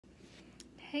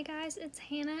Hey guys, it's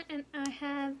Hannah and I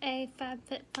have a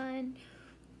FabFitFun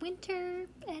winter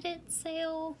edit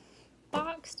sale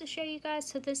box to show you guys.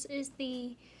 So this is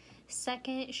the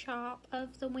second shop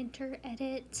of the winter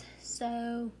edit,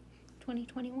 so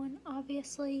 2021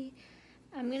 obviously.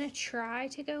 I'm going to try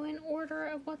to go in order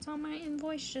of what's on my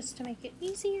invoice just to make it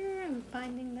easier. I'm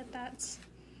finding that that's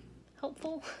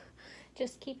helpful,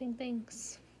 just keeping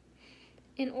things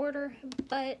in order,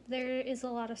 but there is a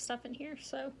lot of stuff in here,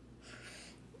 so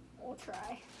we'll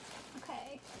try.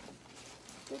 Okay,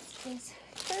 this is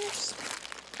first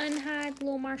unhide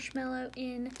little marshmallow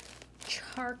in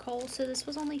charcoal. So this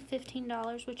was only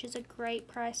 $15, which is a great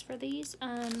price for these.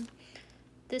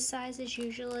 This size is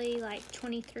usually like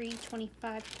 $23,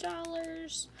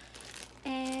 $25,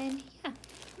 and yeah,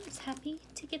 I was happy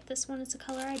to get this one. It's a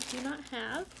color I do not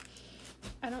have.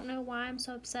 I don't know why I'm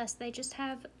so obsessed. They just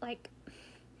have like,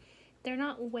 they're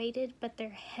not weighted, but they're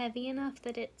heavy enough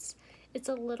that it's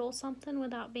a little something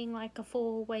without being like a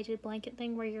full weighted blanket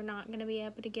thing where you're not going to be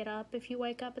able to get up if you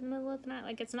wake up in the middle of the night.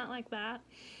 Like, it's not like that,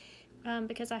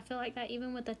 because I feel like that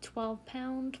even with a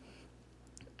 12-pound,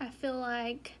 I feel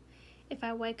like if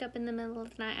I wake up in the middle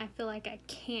of the night, I feel like I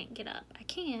can't get up. I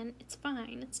can, it's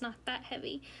fine, it's not that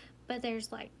heavy, but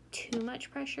there's like too much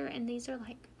pressure, and these are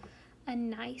like a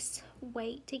nice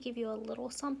weight to give you a little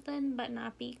something but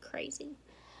not be crazy.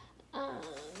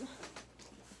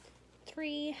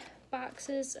 3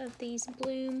 boxes of these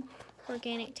Bloom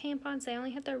organic tampons. They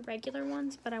only have the regular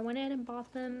ones, but I went ahead and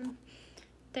bought them.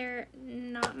 They're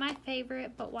not my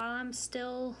favorite, but while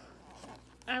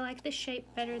I like the shape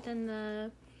better than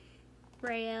the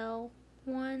Rael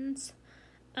ones.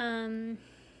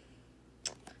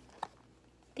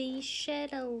 These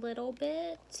shed a little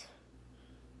bit,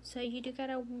 so you do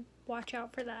gotta watch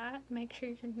out for that. Make sure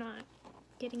you're not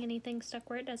getting anything stuck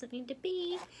where it doesn't need to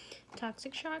be.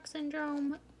 Toxic shock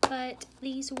syndrome. But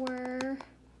these were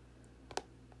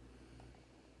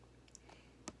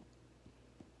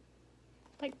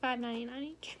like $5.99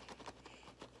 each.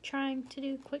 Trying to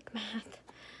do quick math.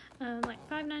 Like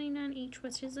 $5.99 each,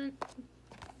 which isn't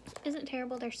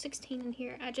terrible. There's 16 in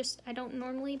here. I don't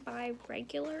normally buy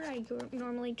regular. I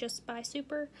normally just buy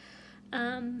super.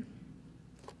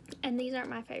 And these aren't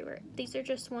my favorite. These are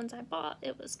just ones I bought.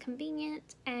 It was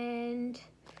convenient, and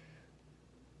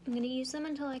I'm going to use them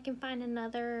until I can find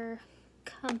another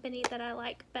company that I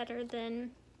like better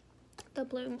than the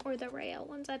Bloom or the Rael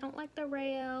ones. I don't like the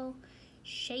Rael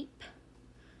shape.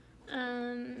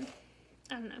 I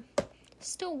don't know.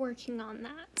 Still working on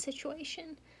that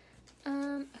situation.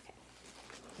 Okay.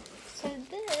 So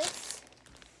this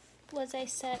was a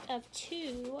set of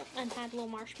 2 unhide little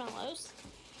marshmallows.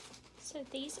 So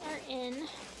these are in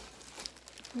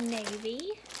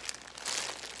navy.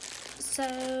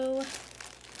 So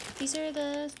these are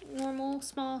the normal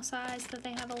small size that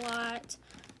they have a lot.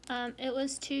 It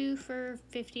was 2 for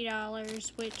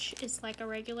 $50, which is like a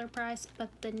regular price, but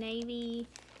the navy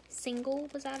single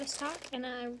was out of stock, and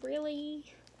I really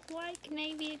like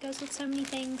navy. It goes with so many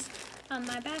things.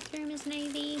 My bathroom is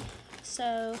navy,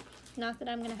 so not that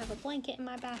I'm going to have a blanket in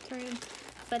my bathroom,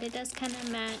 but it does kind of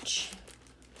match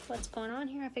what's going on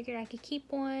here. I figured I could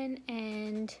keep one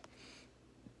and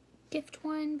gift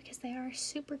one because they are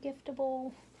super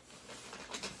giftable.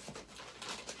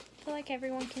 I feel like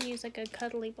everyone can use a good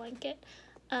cuddly blanket.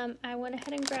 I went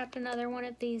ahead and grabbed another one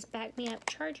of these back me up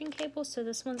charging cables. So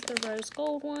this one's the rose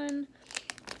gold one.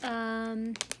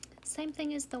 Same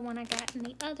thing as the one I got in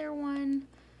the other one.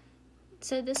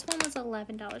 So this one was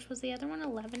 $11. Was the other one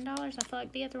 $11? I feel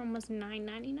like the other one was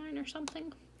 $9.99 or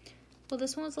something. Well,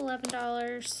 this one was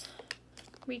 $11.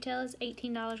 Retail is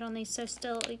 $18 on these, so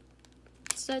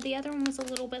so the other one was a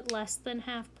little bit less than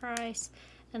half price,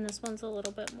 and this one's a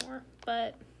little bit more,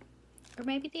 or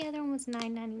maybe the other one was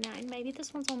 $9.99. Maybe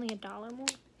this one's only $1 more.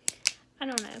 I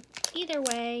don't know. Either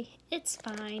way, it's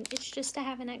fine. It's just to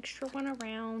have an extra one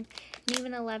around, and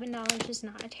even $11 is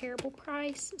not a terrible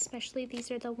price, especially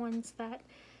these are the ones that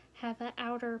have an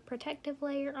outer protective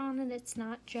layer on it. It's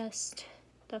not just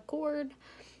the cord.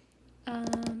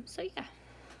 So yeah.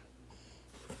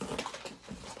 I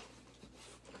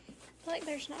feel like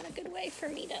there's not a good way for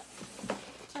me to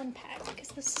unpack because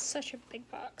this is such a big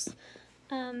box.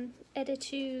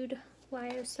 Attitude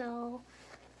Lyocell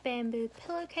bamboo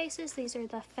pillowcases. These are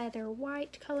the feather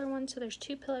white color ones, so there's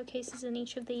 2 pillowcases in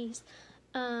each of these.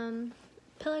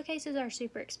 Pillowcases are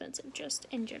super expensive just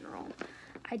in general.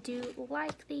 I do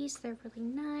like these. They're really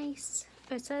nice.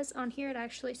 It says on here, it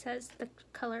actually says the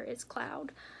color is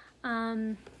cloud.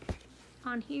 On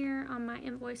here, on my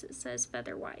invoice, it says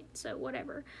feather white, so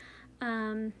whatever.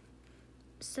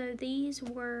 So these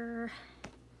were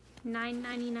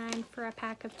 $9.99 for a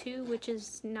pack of 2, which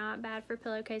is not bad for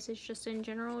pillowcases just in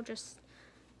general, just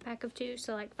a pack of 2,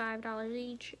 so like $5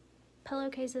 each.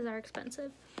 Pillowcases are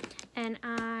expensive, and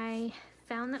I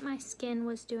found that my skin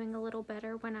was doing a little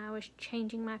better when I was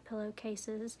changing my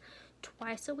pillowcases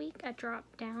twice a week. I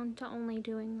dropped down to only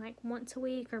doing like once a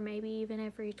week, or maybe even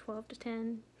every 12 to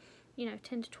 10,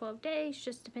 10 to 12 days,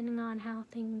 just depending on how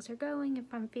things are going. If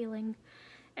I'm feeling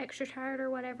extra tired or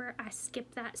whatever, I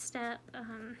skip that step.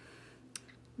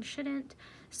 Shouldn't.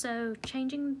 So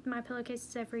changing my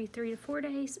pillowcases every 3 to 4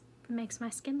 days makes my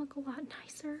skin look a lot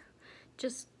nicer.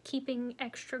 Just keeping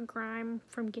extra grime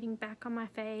from getting back on my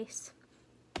face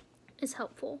is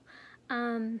helpful.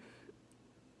 I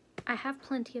have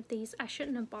plenty of these. I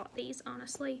shouldn't have bought these,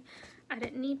 honestly. I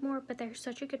didn't need more, but they're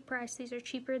such a good price. These are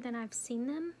cheaper than I've seen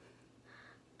them.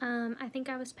 I think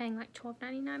I was paying like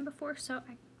 $12.99 before, so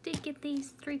I did get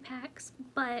these 3 packs,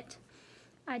 but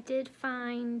I did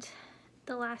find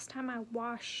the last time I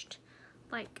washed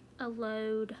like a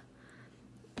load,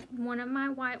 one of my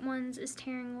white ones is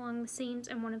tearing along the seams,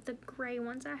 and one of the gray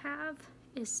ones I have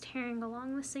is tearing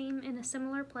along the seam in a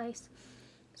similar place.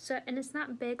 So, and it's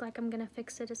not big, like I'm gonna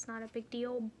fix it, it's not a big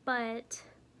deal, but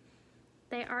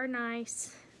they are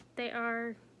nice. They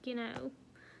are,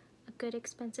 a good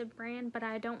expensive brand, but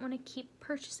I don't want to keep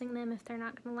purchasing them if they're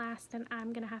not gonna last, and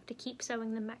I'm gonna have to keep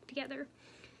sewing them back together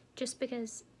just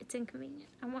because it's inconvenient.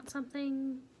 I want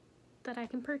something that I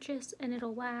can purchase and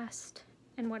it'll last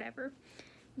and whatever.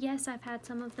 Yes, I've had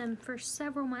some of them for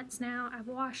several months now. I've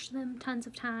washed them tons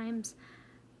of times,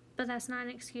 but that's not an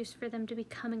excuse for them to be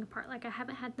coming apart. Like, I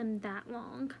haven't had them that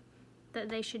long that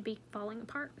they should be falling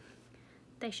apart.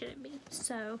 They shouldn't be.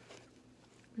 So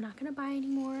I'm not gonna buy any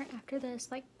more after this,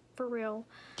 like, for real.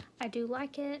 I do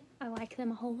like it. I like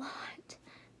them a whole lot.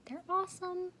 They're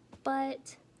awesome,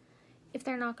 but if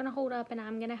they're not gonna hold up and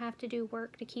I'm gonna have to do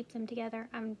work to keep them together,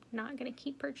 I'm not gonna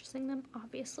keep purchasing them.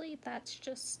 Obviously, that's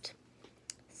just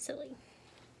silly.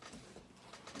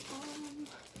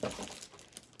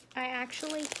 I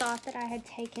actually thought that I had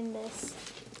taken this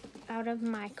out of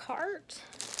my cart,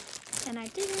 and I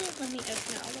didn't. Let me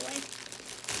open it all the way.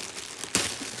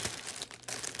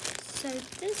 So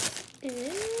this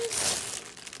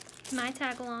is my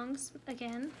tag-alongs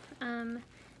again. On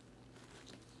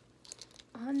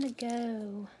the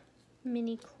go,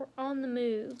 on the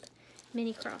move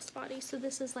mini crossbody. So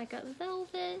this is like a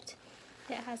velvet.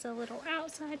 It has a little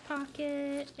outside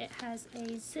pocket. It has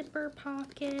a zipper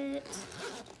pocket.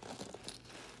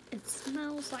 It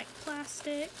smells like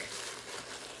plastic.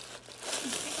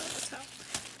 Okay, let's help.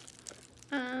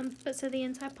 But so the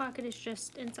inside pocket is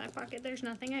just inside pocket. There's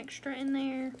nothing extra in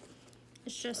there.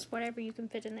 It's just whatever you can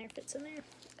fit in there fits in there.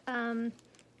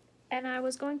 And I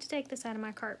was going to take this out of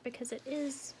my cart because it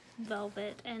is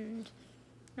velvet and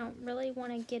I don't really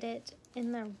want to get it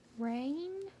in the rain.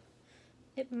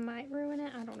 It might ruin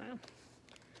it. I don't know.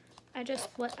 I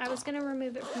was going to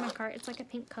remove it from my cart. It's like a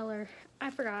pink color. I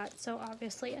forgot, so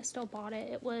obviously I still bought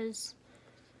it. It was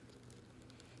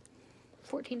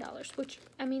 $14, which,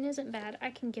 I mean, isn't bad.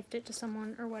 I can gift it to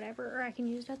someone or whatever, or I can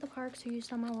use it at the parks or use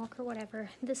it on my walk or whatever.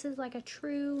 This is like a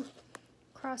true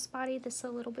crossbody. This is a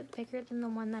little bit bigger than the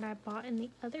one that I bought in the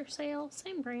other sale.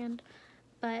 Same brand,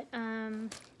 but I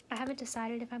haven't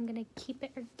decided if I'm going to keep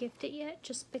it or gift it yet,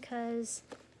 just because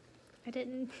I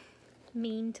didn't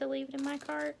mean to leave it in my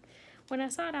cart. When I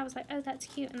saw it, I was like, oh, that's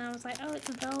cute. And I was like, oh, it's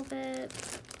velvet.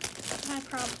 I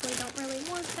probably don't really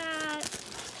want that.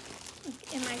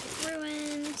 It might get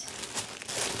ruined.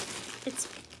 It's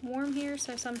warm here,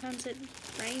 so sometimes it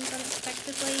rains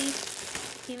unexpectedly,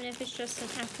 even if it's just an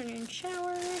afternoon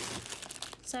shower.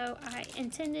 So I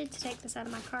intended to take this out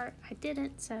of my cart. I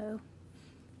didn't, so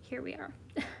here we are.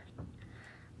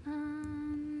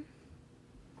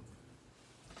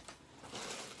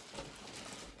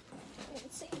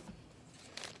 Let's see.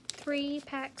 3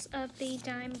 packs of the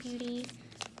Dime Beauty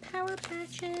Power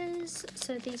Patches.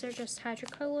 So these are just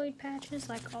hydrocolloid patches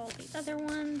like all the other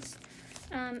ones.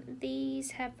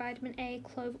 These have vitamin A,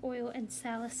 clove oil, and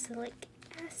salicylic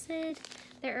acid.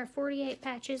 There are 48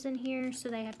 patches in here, so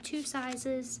they have 2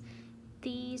 sizes.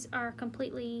 These are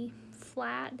completely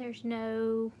flat. There's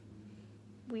no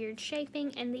weird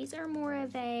shaping, and these are more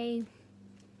of a,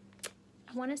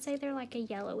 I want to say they're like a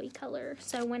yellowy color.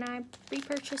 So when I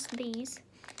repurchased these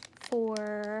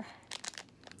for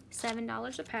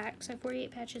 $7 a pack, so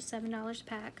 48 patches, $7 a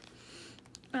pack,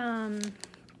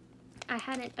 I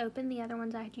hadn't opened the other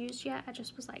ones I had used yet. I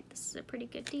just was like, this is a pretty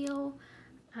good deal.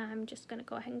 I'm just gonna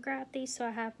go ahead and grab these so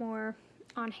I have more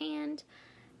on hand.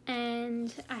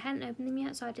 And I hadn't opened them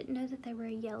yet, so I didn't know that they were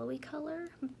a yellowy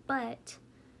color, but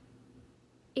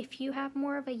if you have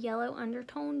more of a yellow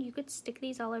undertone, you could stick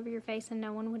these all over your face and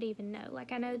no one would even know.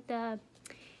 Like, I know the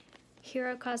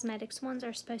Hero Cosmetics ones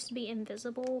are supposed to be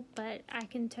invisible, but I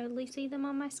can totally see them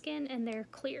on my skin and they're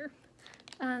clear.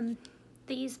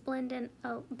 These blend in,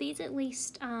 these at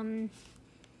least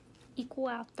equal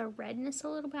out the redness a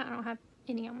little bit. I don't have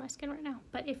any on my skin right now,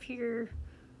 but if you're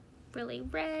really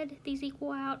red, these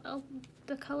equal out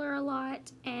the color a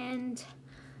lot. And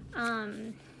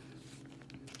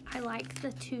I like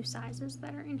the 2 sizes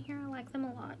that are in here. I like them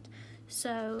a lot.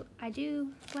 So I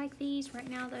do like these. Right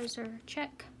now those are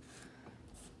check.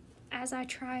 As I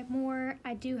try more,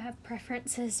 I do have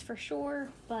preferences for sure,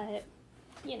 but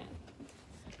you know.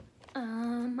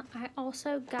 I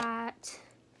also got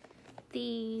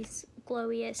these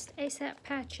Glowiest ASAP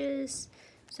patches.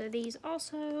 So these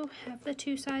also have the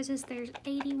 2 sizes. There's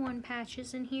 81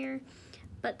 patches in here,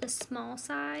 but the small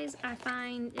size I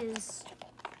find is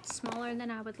smaller than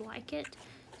I would like it.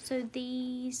 So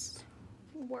these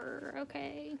were,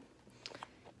 okay,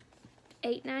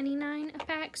 $8.99 a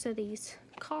pack, so these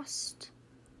cost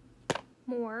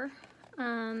more.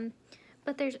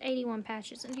 But there's 81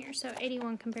 patches in here, so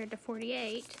 81 compared to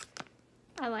 48.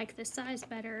 I like this size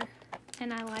better,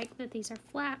 and I like that these are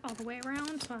flat all the way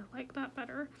around, so I like that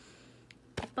better.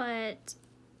 But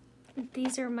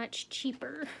these are much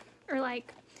cheaper, or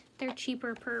like they're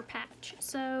cheaper per patch,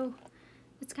 so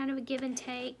it's kind of a give and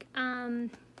take.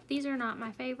 These are not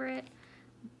my favorite,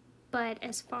 but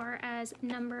as far as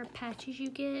number of patches you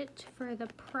get for the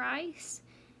price,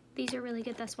 these are really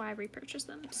good. That's why I repurchased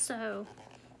them. So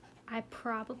I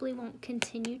probably won't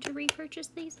continue to repurchase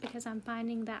these because I'm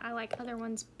finding that I like other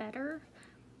ones better,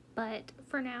 but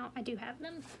for now I do have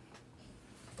them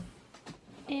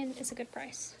and it's a good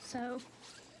price, so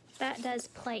that does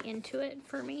play into it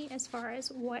for me as far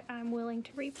as what I'm willing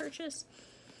to repurchase.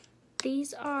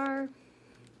 These are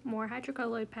more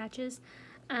hydrocolloid patches.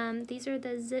 These are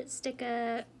the Zit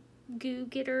Sticka Goo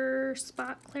Getter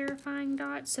Spot Clarifying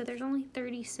Dots, so there's only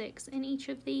 36 in each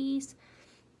of these,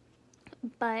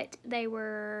 but they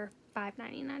were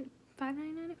 $5.99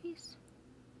 a piece?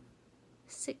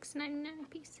 $6.99 a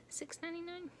piece?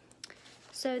 $6.99.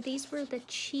 So these were the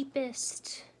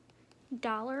cheapest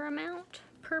dollar amount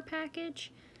per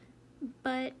package,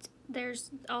 but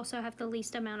there's also have the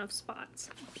least amount of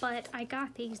spots. But I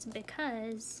got these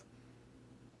because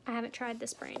I haven't tried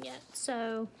this brand yet,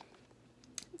 so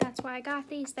that's why I got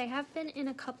these. They have been in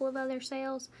a couple of other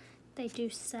sales. They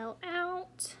do sell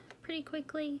out pretty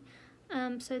quickly.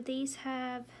 So these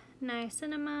have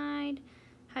niacinamide,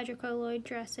 hydrocolloid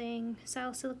dressing,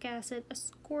 salicylic acid,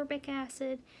 ascorbic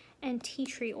acid, and tea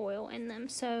tree oil in them.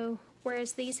 So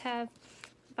whereas these have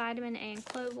vitamin A and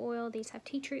clove oil, these have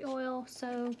tea tree oil,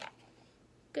 so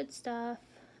good stuff.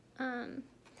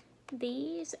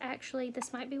 These actually,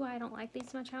 this might be why I don't like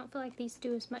these much. I don't feel like these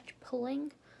do as much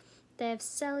pulling. They have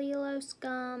cellulose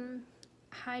gum,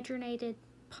 hydrogenated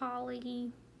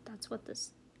poly, that's what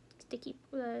this sticky,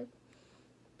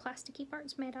 plasticky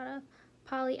part's made out of,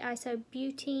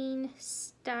 polyisobutene,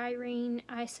 styrene,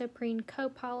 isoprene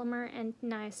copolymer, and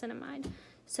niacinamide.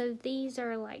 So these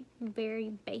are like very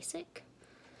basic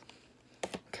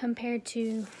compared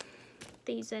to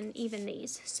these and even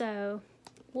these. So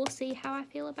we'll see how I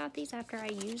feel about these after I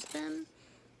use them,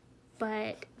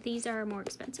 but these are more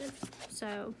expensive,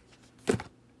 so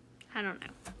I don't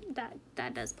know.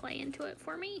 That does play into it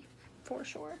for me, for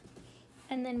sure.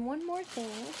 And then one more thing,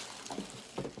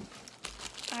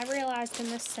 I realized in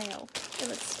this sale, it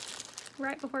was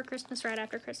right before Christmas, right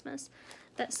after Christmas,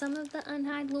 that some of the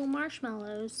unhide little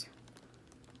marshmallows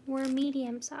were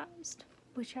medium sized,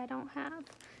 which I don't have.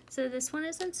 So this one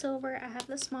is in silver. I have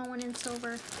the small one in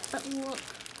silver, but look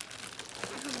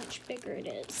how much bigger it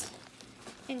is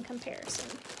in comparison.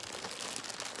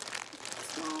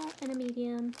 Small and a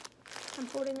medium. I'm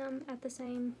holding them at the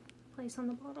same place on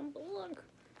the bottom, but look,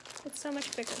 it's so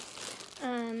much bigger.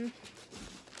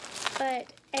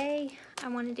 But I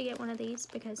wanted to get one of these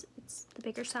because it's the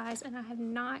bigger size, and I have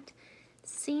not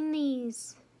seen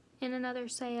these in another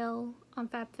sale on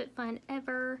FabFitFun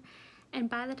ever. And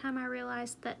by the time I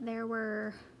realized that there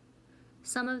were,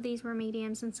 some of these were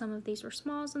mediums and some of these were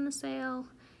smalls in the sale,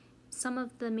 some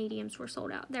of the mediums were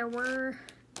sold out. There were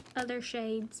other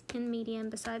shades in medium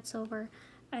besides silver.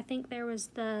 I think there was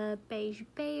the beige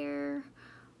bear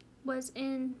was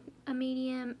in a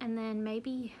medium, and then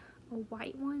maybe a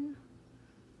white one.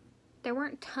 There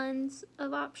weren't tons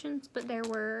of options, but there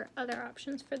were other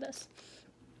options for this.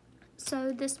 So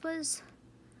this was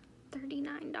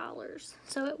 $39.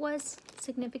 So it was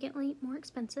significantly more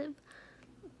expensive,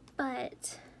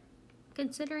 but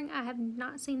considering I have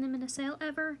not seen them in a sale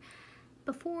ever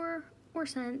before or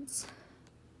since,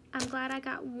 I'm glad I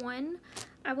got one.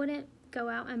 I wouldn't go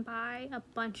out and buy a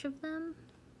bunch of them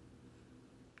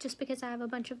just because I have a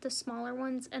bunch of the smaller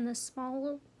ones, and the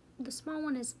small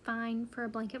one is fine for a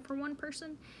blanket for one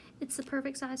person. It's the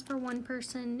perfect size for one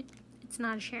person. It's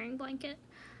not a sharing blanket.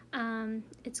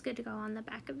 It's good to go on the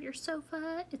back of your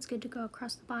sofa. It's good to go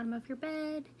across the bottom of your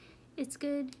bed. It's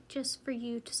good just for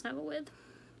you to snuggle with.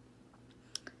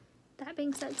 That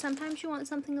being said, sometimes you want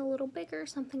something a little bigger,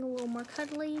 something a little more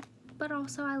cuddly, but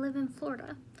also I live in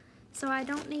Florida, so I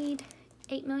don't need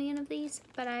 8 million of these,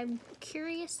 but I'm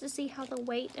curious to see how the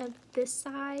weight of this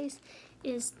size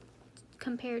is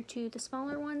compared to the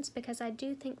smaller ones, because I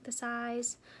do think the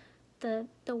size, the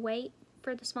weight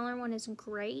for the smaller one is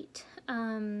great.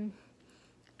 I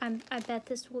bet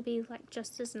this will be like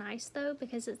just as nice though,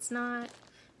 because it's not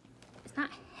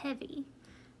heavy,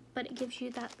 but it gives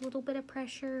you that little bit of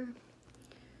pressure.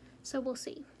 So we'll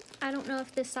see. I don't know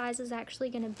if this size is actually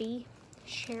going to be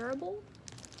shareable.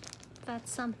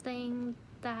 That's something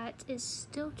that is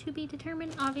still to be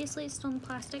determined. Obviously it's still in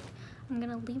plastic. I'm going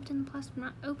to leave it in the plastic. I'm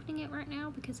not opening it right now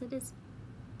because it is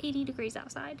 80 degrees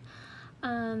outside.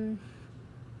 I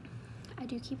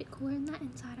do keep it cooler than that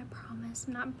inside, I promise.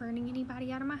 I'm not burning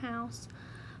anybody out of my house,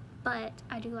 but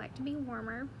I do like to be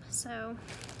warmer, so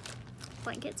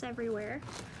blankets everywhere.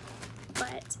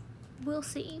 But we'll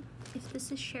see if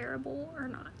this is shareable or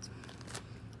not.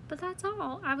 But that's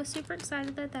all. I was super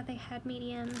excited that they had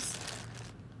mediums.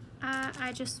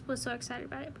 I just was so excited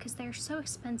about it because they're so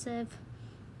expensive.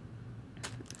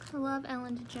 I love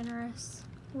Ellen DeGeneres.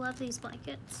 Love these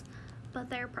blankets, but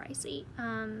they're pricey.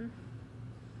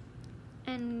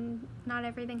 And not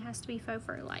everything has to be faux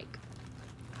fur. Like,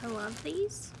 I love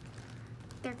these.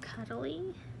 They're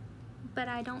cuddly, but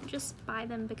I don't just buy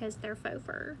them because they're faux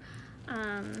fur.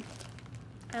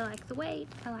 I like the weight,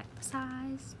 I like the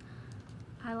size,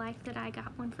 I like that I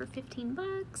got one for 15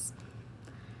 bucks,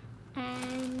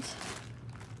 and,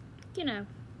 you know,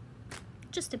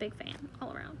 just a big fan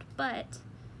all around. But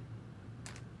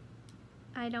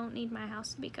I don't need my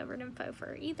house to be covered in faux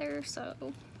fur either, so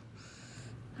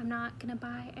I'm not gonna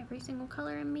buy every single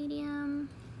color in medium.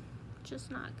 Just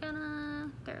not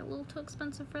gonna. They're a little too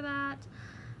expensive for that.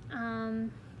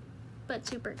 But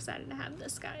super excited to have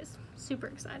this, guys. Super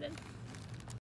excited.